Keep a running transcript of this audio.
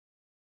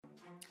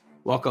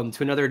Welcome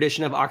to another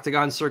edition of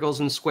Octagon Circles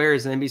and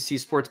Squares, an NBC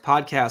Sports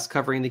podcast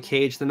covering the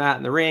cage, the mat,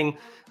 and the ring.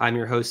 I'm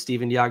your host,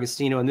 Steven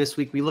D'Agostino, and this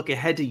week we look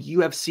ahead to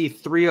UFC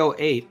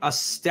 308, a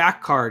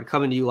stack card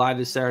coming to you live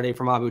this Saturday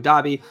from Abu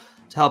Dhabi.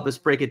 To help us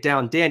break it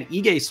down, Dan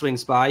Ige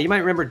swings by. You might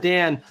remember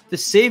Dan, the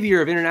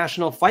savior of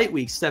International Fight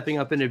Week, stepping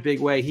up in a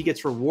big way. He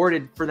gets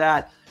rewarded for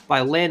that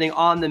by landing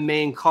on the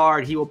main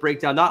card. He will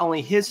break down not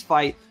only his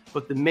fight,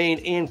 but the main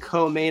and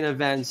co-main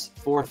events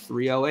for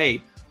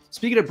 308.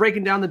 Speaking of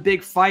breaking down the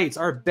big fights,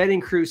 our betting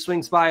crew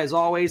swings by as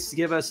always to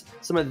give us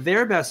some of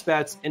their best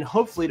bets and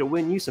hopefully to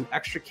win you some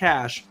extra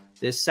cash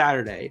this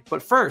Saturday.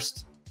 But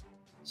first,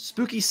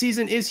 spooky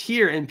season is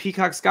here and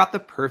Peacock's got the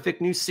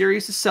perfect new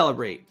series to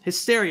celebrate.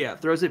 Hysteria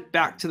throws it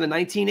back to the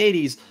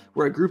 1980s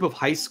where a group of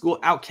high school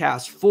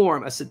outcasts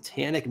form a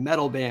satanic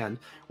metal band.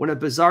 When a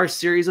bizarre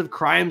series of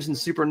crimes and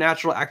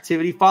supernatural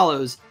activity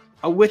follows,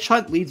 a witch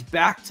hunt leads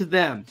back to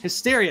them.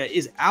 Hysteria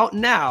is out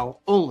now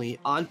only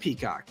on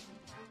Peacock.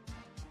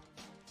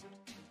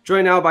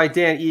 Joined now by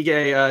Dan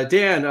Ige.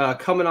 Dan,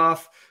 coming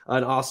off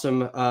an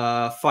awesome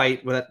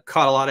fight that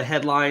caught a lot of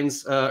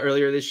headlines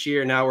earlier this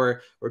year. Now we're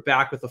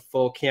back with a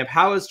full camp.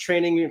 How has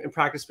training and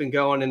practice been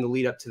going in the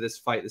lead up to this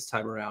fight this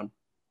time around?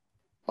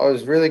 Oh, it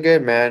was really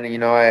good, man.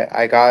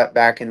 I got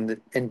back into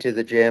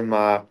the gym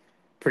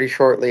pretty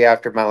shortly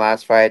after my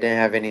last fight. I didn't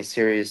have any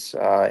serious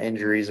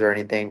injuries or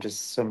anything,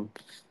 just some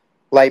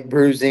light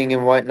bruising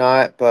and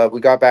whatnot. But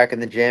we got back in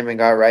the gym and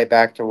got right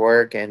back to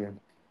work and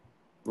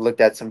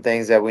looked at some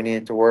things that we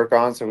needed to work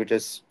on. So we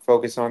just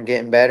focused on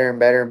getting better and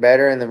better and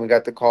better. And then we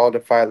got the call to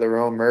fight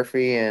Lerone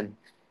Murphy, and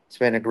it's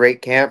been a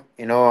great camp.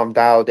 I'm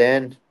dialed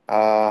in,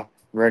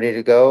 ready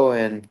to go,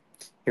 and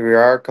here we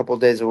are, a couple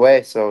days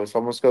away. So it's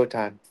almost go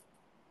time.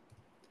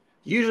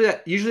 Usually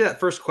that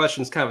first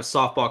question is kind of a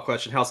softball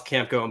question. How's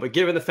camp going? But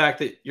given the fact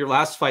that your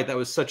last fight, that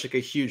was such like a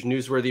huge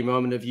newsworthy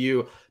moment of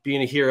you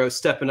being a hero,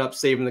 stepping up,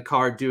 saving the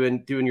card,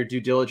 doing your due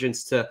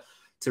diligence to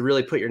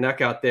really put your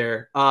neck out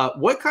there.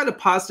 What kind of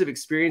positive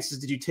experiences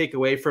did you take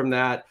away from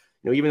that?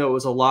 Even though it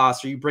was a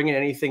loss, are you bringing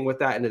anything with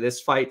that into this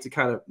fight to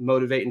kind of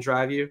motivate and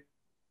drive you?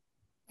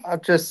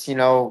 I'm just,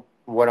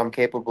 what I'm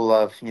capable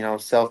of,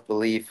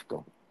 self-belief,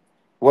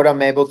 what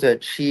I'm able to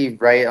achieve,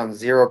 right, on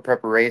zero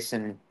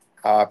preparation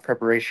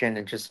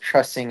and just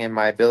trusting in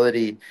my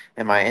ability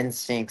and my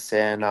instincts.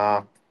 And,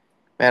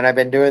 man, I've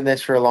been doing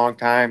this for a long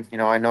time.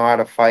 I know how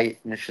to fight,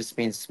 and it's just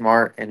being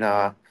smart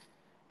and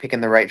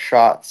picking the right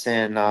shots.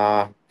 And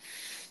I'm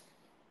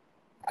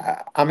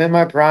in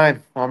my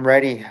prime. I'm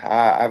ready.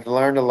 I've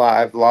learned a lot.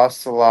 I've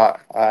lost a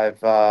lot.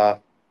 And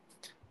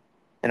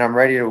I'm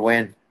ready to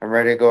win. I'm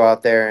ready to go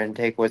out there and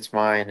take what's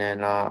mine.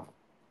 And I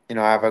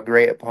have a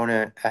great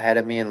opponent ahead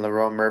of me in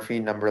Lerone Murphy,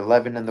 number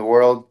 11 in the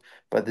world.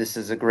 But this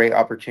is a great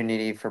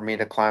opportunity for me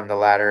to climb the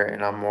ladder,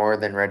 and I'm more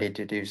than ready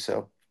to do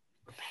so.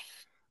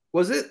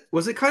 Was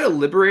it kind of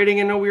liberating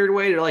in a weird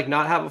way to like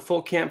not have a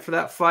full camp for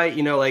that fight?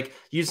 Like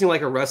using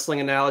like a wrestling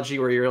analogy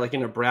where you're like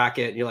in a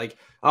bracket and you're like,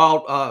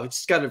 oh,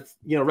 just got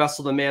to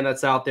wrestle the man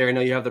that's out there. I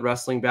know you have the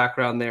wrestling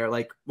background there.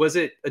 Like, was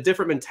it a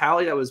different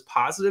mentality that was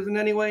positive in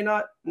any way?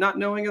 Not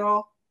knowing at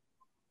all.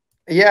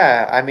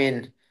 Yeah, I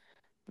mean,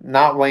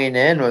 not weighing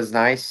in was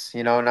nice,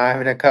 not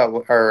having to cut,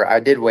 or I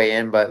did weigh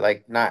in, but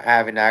like not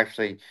having to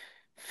actually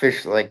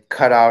fish, like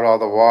cut out all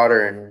the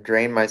water and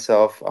drain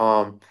myself.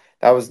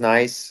 That was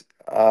nice.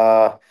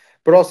 But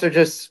also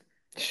just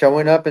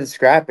showing up and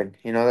scrapping,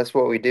 that's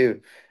what we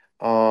do.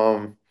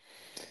 Um,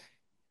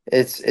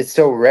 it's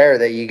so rare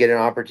that you get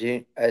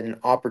an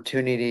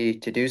opportunity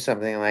to do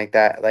something like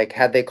that. Like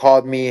had they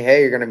called me,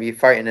 hey, you're gonna be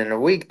fighting in a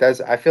week,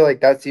 I feel like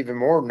that's even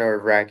more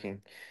nerve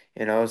wracking,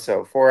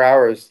 So 4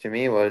 hours to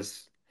me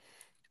was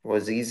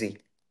easy.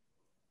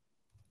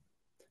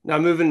 Now,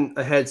 moving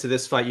ahead to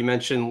this fight, you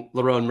mentioned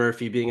Lerone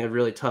Murphy being a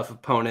really tough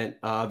opponent,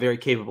 very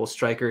capable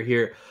striker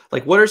here.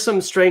 Like, what are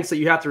some strengths that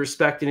you have to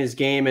respect in his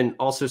game, and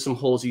also some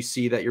holes you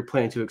see that you're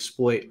planning to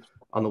exploit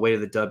on the way to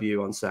the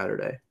W on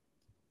Saturday?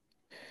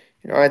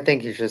 I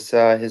think he's just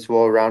his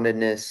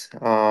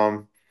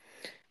well-roundedness.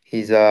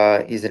 He's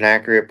an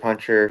accurate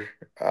puncher,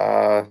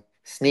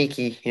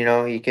 sneaky.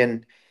 He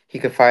can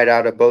fight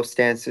out of both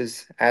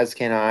stances, as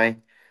can I.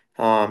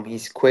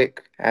 He's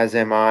quick, as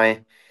am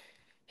I.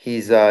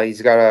 He's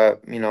got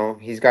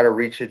a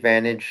reach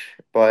advantage,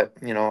 but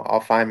I'll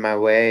find my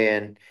way.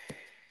 And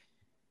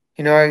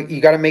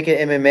you got to make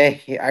it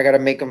MMA. I got to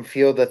make him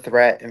feel the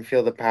threat and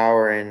feel the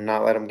power and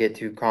not let him get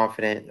too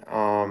confident.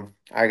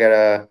 I got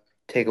to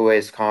take away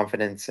his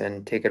confidence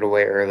and take it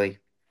away early.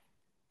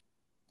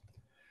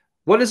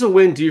 What does a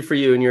win do for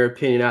you, in your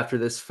opinion, after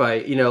this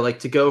fight? Like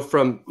to go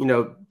from,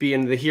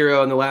 being the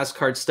hero on the last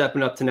card,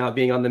 stepping up to now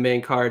being on the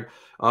main card.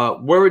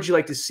 Where would you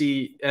like to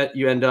see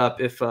you end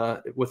up if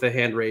with a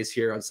hand raise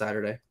here on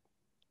Saturday?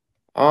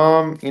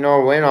 A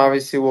win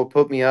obviously will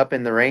put me up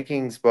in the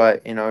rankings,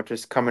 but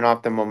just coming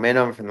off the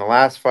momentum from the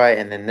last fight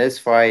and then this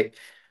fight,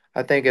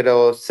 I think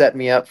it'll set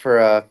me up for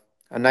a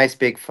nice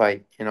big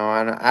fight. And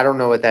I don't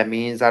know what that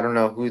means. I don't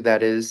know who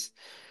that is,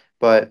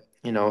 but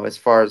as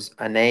far as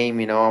a name,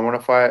 I want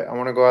to fight. I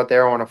want to go out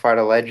there. I want to fight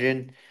a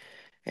legend,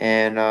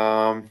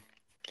 and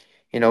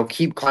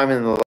keep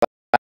climbing the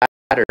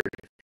ladder.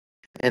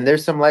 And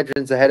there's some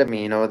legends ahead of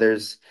me.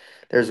 There's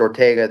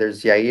Ortega,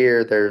 there's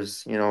Yair,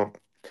 there's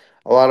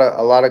a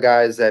lot of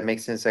guys that make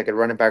sense. I could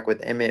run it back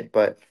with Emmett,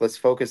 but let's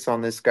focus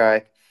on this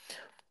guy.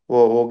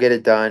 We'll get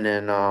it done.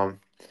 And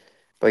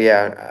but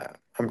yeah,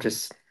 I'm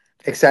just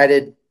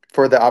excited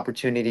for the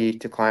opportunity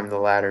to climb the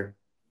ladder.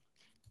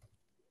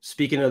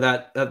 Speaking of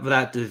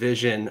that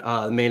division,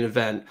 the main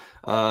event,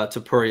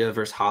 Topuria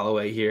versus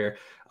Holloway here.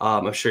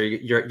 I'm sure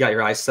you got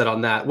your eyes set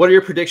on that. What are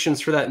your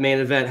predictions for that main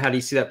event? How do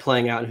you see that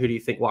playing out, and who do you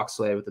think walks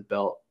away with the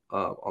belt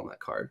on that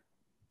card?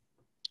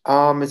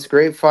 It's a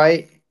great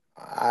fight.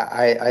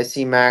 I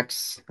see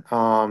Max.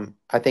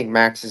 I think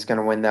Max is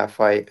gonna win that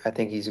fight. I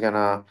think he's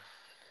gonna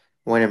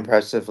win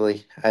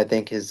impressively. I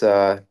think his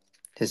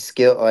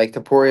skill, like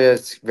Topuria,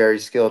 is very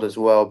skilled as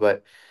well,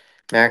 but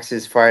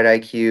Max's fight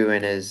IQ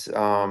and his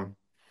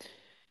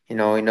he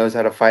knows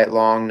how to fight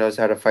long, knows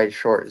how to fight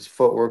short. His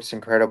footwork's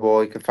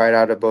incredible. He can fight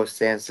out of both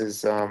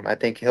stances. I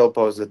think he'll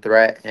pose a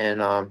threat,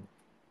 and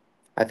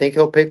I think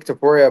he'll pick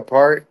Topuria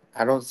apart.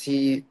 I don't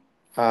see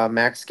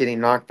Max getting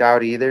knocked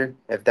out either.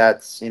 If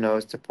that's is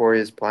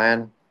Topuria's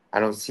plan, I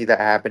don't see that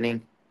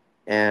happening,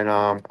 and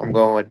I'm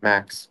going with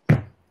Max.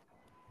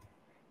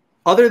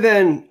 Other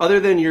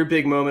than your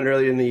big moment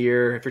earlier in the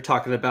year, if you're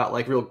talking about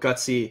like real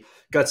gutsy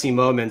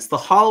moments, the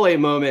Holloway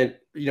moment,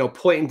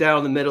 pointing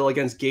down the middle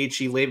against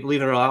Gaethje,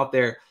 leaving it all out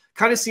there,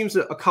 kind of seems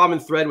a common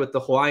thread with the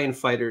Hawaiian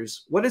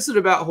fighters. What is it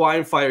about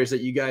Hawaiian fighters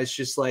that you guys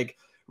just like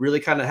really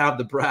kind of have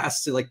the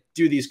brass to like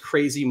do these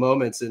crazy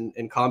moments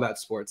in combat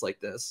sports like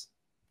this?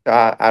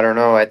 I don't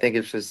know. I think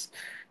it's just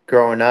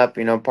growing up,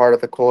 part of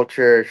the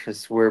culture. It's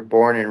just we're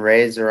born and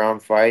raised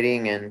around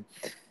fighting, and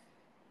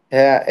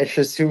yeah, it's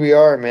just who we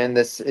are, man.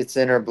 It's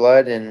in our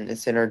blood and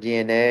it's in our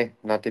DNA.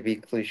 Not to be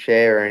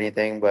cliche or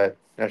anything, but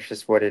that's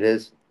just what it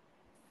is.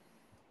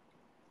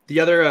 The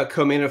other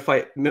co-main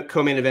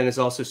event is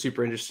also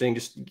super interesting.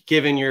 Just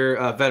given your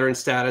veteran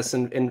status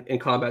in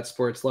combat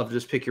sports, love to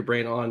just pick your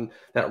brain on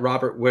that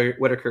Robert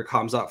Whitaker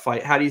Khamzat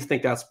fight. How do you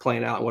think that's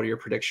playing out? And what are your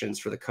predictions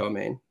for the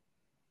co-main?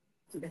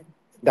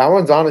 That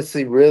one's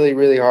honestly really,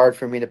 really hard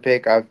for me to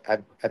pick.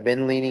 I've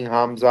been leaning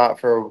Hamzat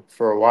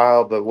for a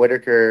while, but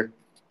Whitaker,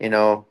 you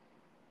know,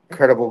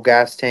 incredible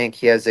gas tank.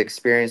 He has the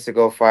experience to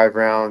go 5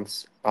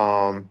 rounds.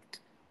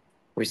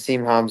 We've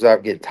seen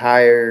Hamzat get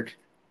tired.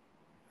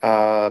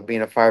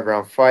 Being a 5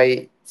 round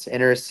fight, it's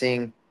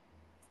interesting.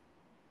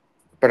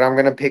 But I'm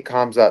gonna pick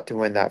Hamzat to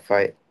win that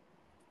fight.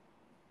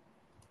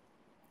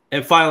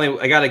 And finally,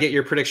 I got to get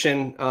your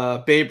prediction.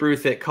 Babe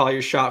Ruth, call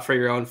your shot for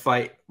your own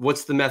fight.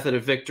 What's the method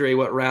of victory?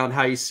 What round?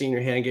 How you seen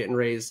your hand getting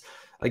raised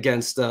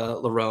against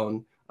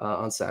Lerone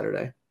on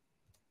Saturday?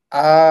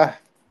 Uh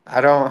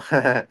I don't.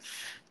 I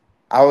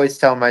always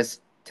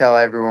tell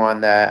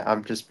everyone that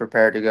I'm just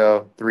prepared to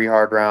go 3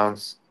 hard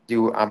rounds.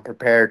 I'm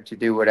prepared to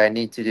do what I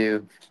need to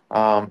do.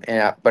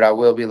 But I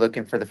will be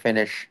looking for the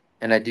finish,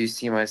 and I do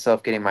see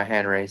myself getting my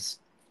hand raised.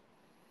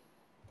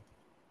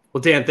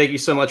 Well, Dan, thank you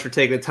so much for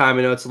taking the time.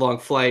 I know it's a long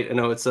flight. I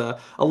know it's a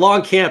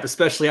long camp,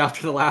 especially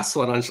after the last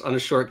one on a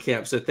short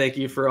camp. So thank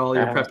you for all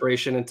your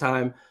preparation and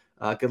time.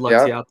 Good luck to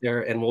you Yep. out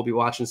there, and we'll be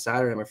watching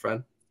Saturday, my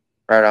friend.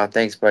 Right on.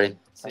 Thanks, buddy.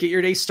 Get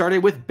your day started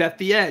with Bet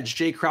the Edge.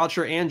 Jay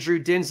Croucher and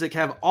Drew Dinsick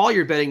have all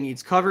your betting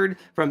needs covered,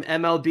 from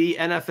MLB,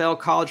 NFL,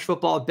 college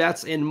football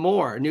bets, and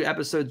more. New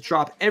episodes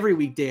drop every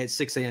weekday at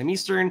 6 a.m.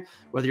 Eastern.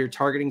 Whether you're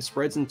targeting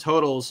spreads and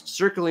totals,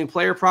 circling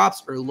player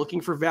props, or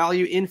looking for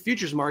value in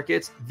futures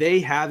markets, they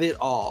have it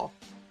all.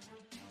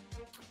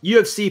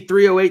 UFC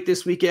 308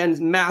 this weekend,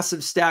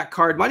 massive stack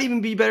card. Might even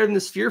be better than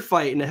the Sphere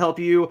fight. And to help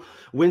you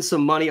win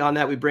some money on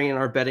that, we bring in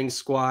our betting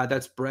squad.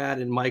 That's Brad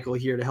and Michael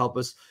here to help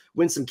us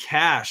win some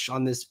cash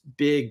on this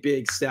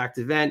big stacked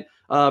event.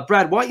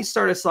 Brad, why don't you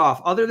start us off?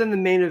 Other than the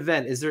main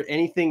event, is there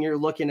anything you're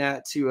looking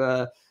at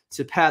to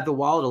pad the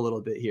wallet a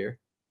little bit here?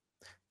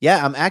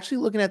 Yeah, I'm actually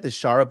looking at the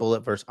Shara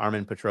Bullet versus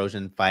Armin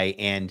Petrosian fight,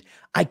 and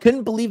I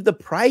couldn't believe the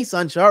price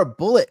on Shara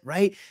Bullet,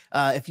 right?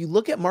 If you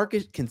look at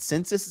market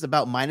consensus, it's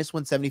about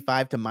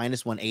 -175 to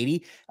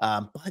 -180,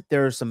 but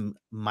there are some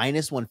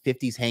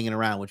 -150s hanging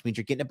around, which means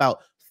you're getting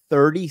about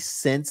 30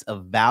 cents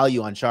of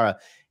value on Shara.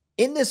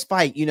 In this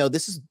fight,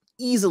 this is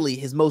easily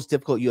his most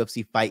difficult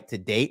UFC fight to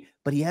date,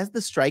 but he has the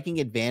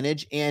striking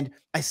advantage, and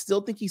I still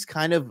think he's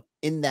kind of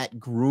in that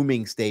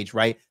grooming stage,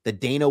 right? The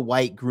Dana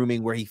White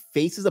grooming, where he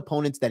faces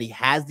opponents that he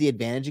has the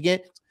advantage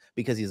against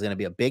because he's going to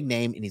be a big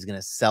name and he's going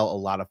to sell a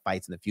lot of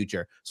fights in the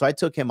future. So I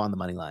took him on the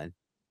money line.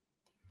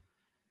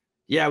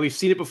 Yeah, we've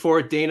seen it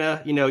before,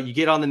 Dana. You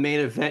get on the main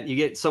event, you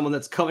get someone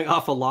that's coming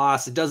off a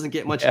loss. It doesn't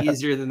get much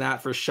easier than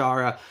that for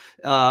Shara.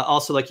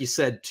 Also, like you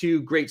said,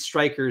 two great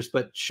strikers,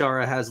 but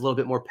Shara has a little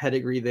bit more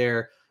pedigree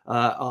there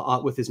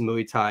with his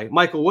Muay Thai.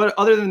 Michael, what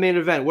other than the main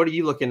event, what are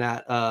you looking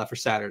at for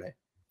Saturday?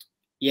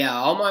 Yeah,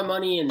 all my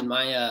money and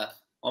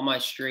all my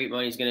straight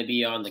money is going to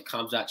be on the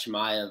Khamzat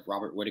Chimaev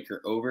Robert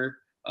Whitaker over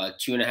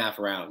 2.5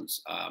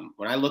 rounds.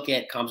 When I look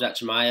at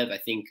Khamzat Chimaev, I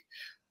think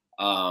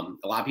A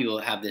lot of people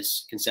have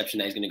this conception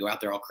that he's going to go out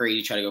there all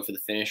crazy, try to go for the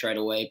finish right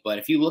away. But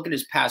if you look at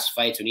his past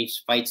fights, when he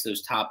fights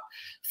those top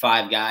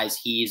 5 guys,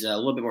 he's a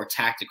little bit more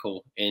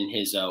tactical in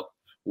his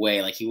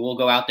way. Like, he will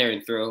go out there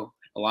and throw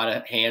a lot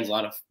of hands, a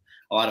lot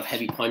of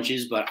heavy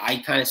punches. But I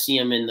kind of see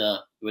him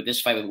with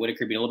this fight with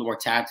Whitaker being a little bit more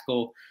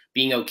tactical,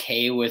 being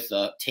okay with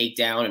a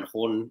takedown and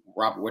holding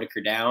Robert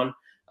Whitaker down.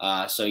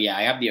 So yeah,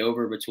 I have the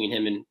over between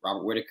him and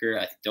Robert Whitaker.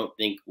 I don't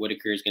think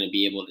Whitaker is going to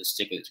be able to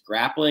stick with his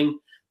grappling,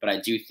 but I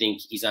do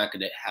think he's not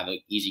going to have an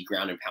easy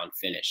ground and pound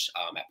finish.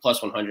 At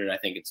plus 100, I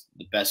think it's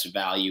the best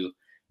value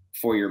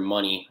for your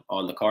money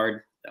on the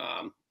card.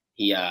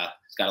 He's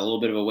got a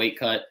little bit of a weight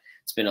cut.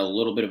 It's been a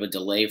little bit of a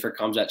delay for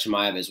Khamzat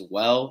Chimaev as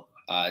well.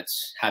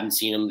 Haven't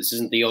seen him. This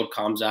isn't the old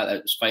Khamzat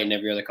that was fighting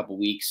every other couple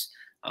weeks.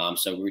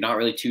 So we're not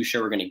really too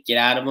sure we're going to get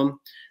out of him.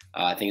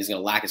 I think he's going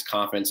to lack his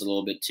confidence a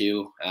little bit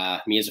too.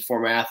 Me as a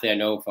former athlete, I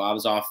know if I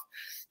was off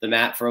the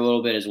mat for a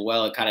little bit as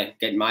well, it kind of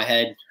get in my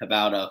head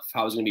about if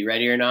I was going to be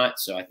ready or not.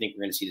 So I think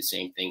we're going to see the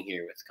same thing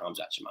here with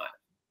Khamzat Chimaev.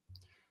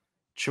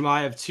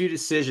 Chimaev 2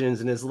 decisions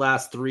in his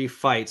last 3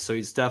 fights, so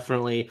he's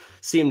definitely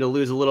seemed to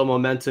lose a little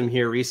momentum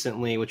here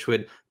recently, which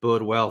would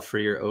bode well for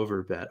your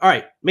over bet. All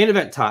right, main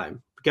event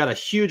time. We got a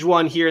huge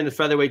one here in the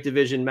featherweight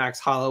division. Max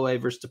Holloway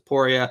versus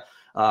Topuria.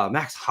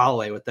 Max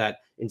Holloway with that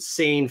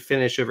insane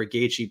finish over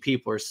Gaethje.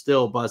 People are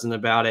still buzzing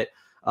about it.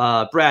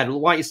 Brad,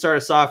 why don't you start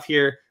us off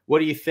here? What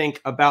do you think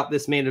about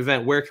this main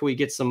event? Where can we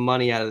get some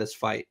money out of this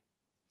fight?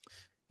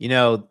 You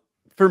know,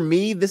 for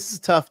me, this is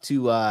tough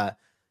to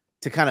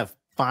kind of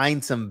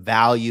find some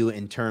value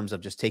in terms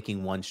of just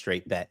taking one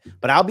straight bet.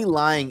 But I'll be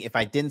lying if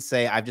I didn't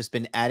say I've just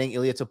been adding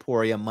Ilia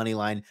Topuria money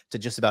line to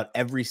just about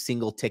every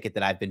single ticket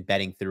that I've been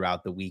betting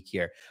throughout the week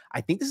here.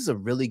 I think this is a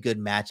really good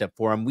matchup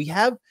for him. We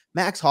have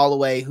Max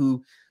Holloway,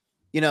 who,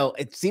 you know,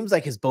 it seems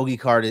like his bogey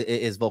card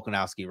is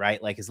Volkanovski,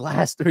 right? Like his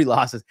last 3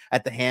 losses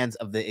at the hands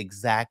of the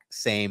exact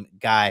same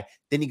guy.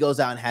 Then he goes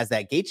out and has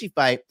that Gaethje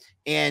fight,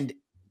 and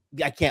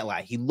I can't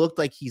lie, he looked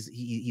like he's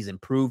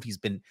improved. He's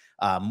been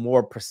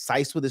more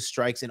precise with his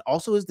strikes, and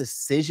also his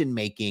decision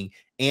making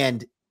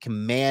and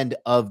command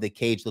of the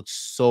cage looks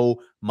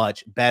so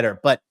much better.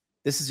 But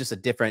this is just a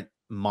different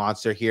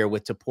monster here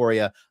with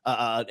Topuria,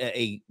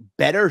 a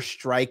better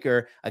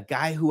striker, a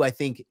guy who I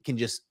think can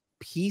just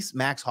piece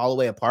Max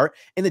Holloway apart.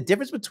 And the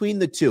difference between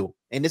the two,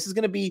 and this is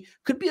going to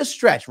could be a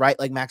stretch, right?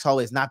 Like Max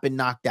Holloway has not been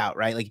knocked out,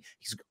 right? Like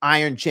he's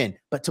iron chin,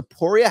 but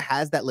Topuria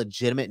has that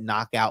legitimate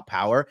knockout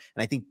power.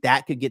 And I think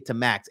that could get to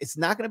Max. It's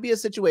not going to be a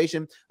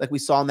situation like we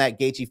saw in that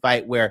Gaethje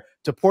fight where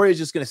Topuria is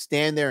just going to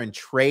stand there and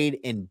trade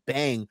and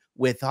bang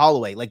with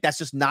Holloway. Like that's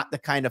just not the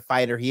kind of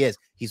fighter he is.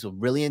 He's a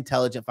really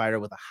intelligent fighter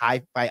with a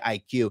high fight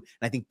IQ. And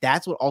I think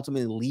that's what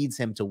ultimately leads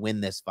him to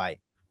win this fight.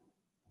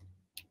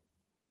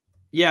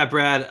 Yeah,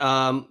 Brad.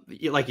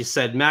 Like you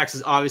said, Max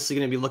is obviously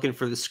going to be looking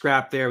for the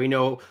scrap there. We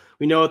know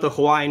what the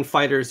Hawaiian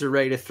fighters are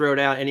ready to throw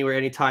down anywhere,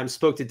 anytime.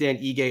 Spoke to Dan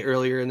Ige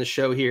earlier in the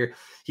show here.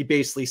 He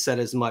basically said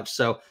as much.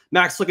 So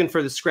Max looking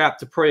for the scrap.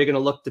 Topuria going to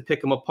look to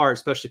pick him apart,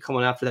 especially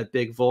coming after that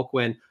big Volk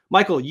win.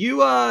 Michael, you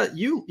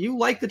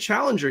like the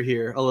challenger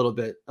here a little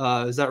bit.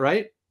 Is that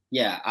right?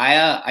 Yeah,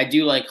 I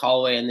do like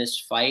Holloway in this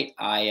fight.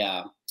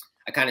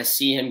 I kind of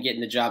see him getting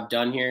the job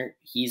done here.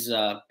 He's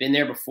been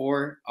there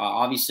before.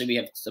 Obviously, we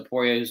have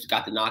Topuria who's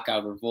got the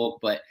knockout over Volk,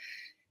 but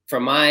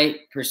from my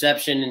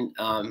perception,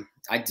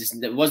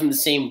 it wasn't the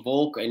same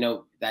Volk. I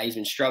know that he's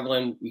been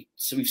struggling.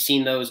 We've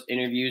seen those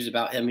interviews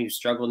about him. He was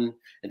struggling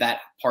at that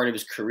part of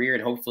his career,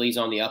 and hopefully he's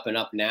on the up and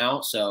up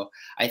now. So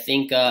I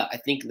think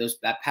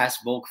that past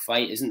Volk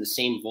fight isn't the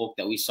same Volk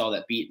that we saw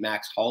that beat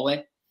Max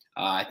Holloway.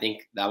 I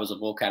think that was a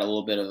Volk had a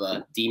little bit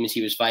of demons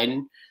he was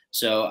fighting.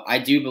 So I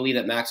do believe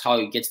that Max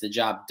Holloway gets the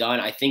job done.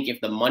 I think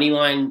if the money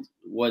line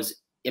was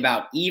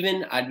about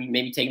even, I'd be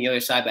maybe taking the other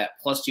side, but at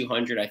plus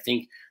 200, I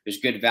think there's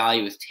good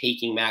value with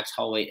taking Max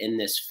Holloway in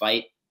this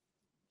fight.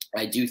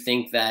 I do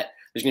think that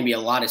there's going to be a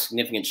lot of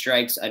significant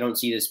strikes. I don't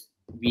see this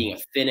being a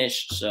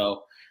finish,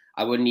 so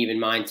I wouldn't even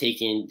mind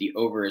taking the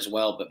over as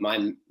well. But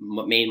my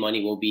main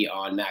money will be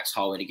on Max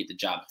Holloway to get the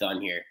job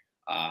done here.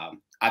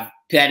 I've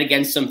bet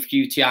against him a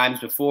few times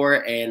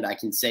before, and I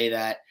can say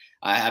that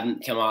I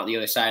haven't come out the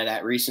other side of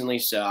that recently,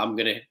 so I'm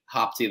going to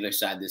hop to the other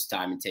side this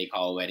time and take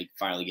Holloway to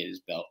finally get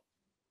his belt.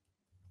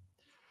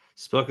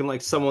 Spoken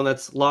like someone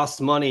that's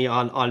lost money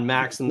on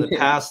Max in the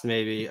past,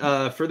 maybe.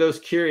 For those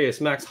curious,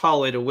 Max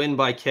Holloway to win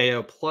by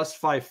KO plus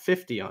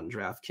 550 on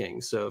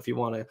DraftKings. So if you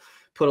want to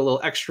put a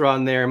little extra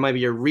on there, it might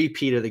be a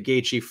repeat of the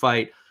Gaethje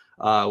fight,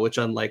 which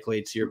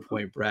unlikely to your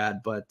point,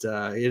 Brad. But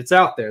it's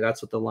out there.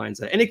 That's what the line's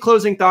at. Any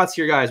closing thoughts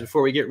here, guys,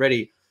 before we get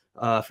ready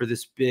for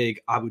this big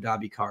Abu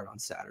Dhabi card on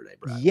Saturday,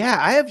 Brad? Yeah,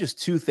 I have just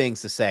 2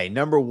 things to say.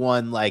 Number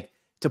one, like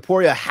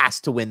Topuria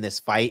has to win this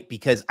fight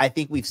because I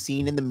think we've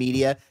seen in the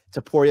media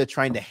Topuria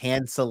trying to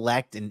hand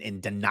select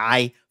and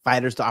deny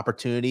fighters the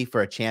opportunity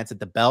for a chance at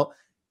the belt.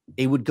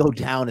 It would go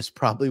down as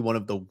probably one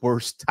of the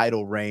worst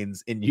title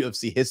reigns in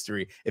UFC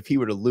history if he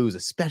were to lose,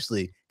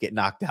 especially get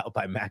knocked out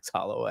by Max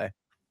Holloway.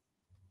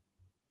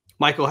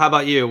 Michael, how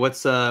about you?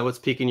 What's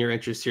piquing your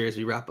interest here as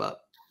we wrap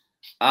up?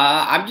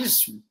 I'm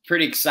just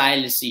pretty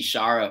excited to see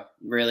Shara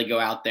really go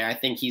out there. I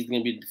think he's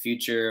going to be the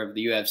future of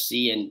the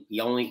UFC, and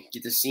you only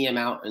get to see him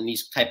out in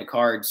these type of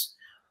cards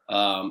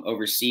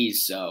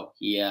overseas. So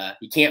he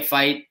can't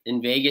fight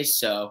in Vegas,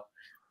 so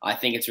I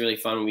think it's really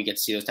fun when we get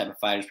to see those type of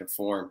fighters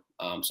perform.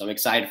 So I'm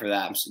excited for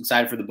that. I'm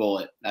excited for the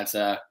bullet. That's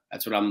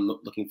what I'm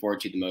looking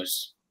forward to the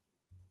most.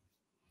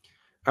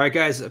 All right,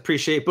 guys,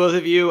 appreciate both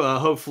of you.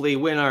 Hopefully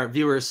win our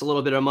viewers a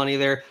little bit of money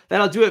there.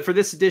 That'll do it for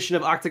this edition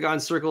of Octagon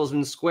Circles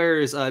and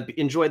Squares.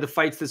 Enjoy the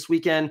fights this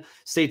weekend.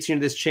 Stay tuned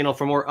to this channel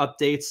for more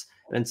updates.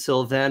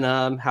 Until then,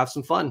 have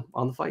some fun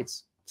on the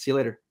fights. See you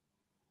later.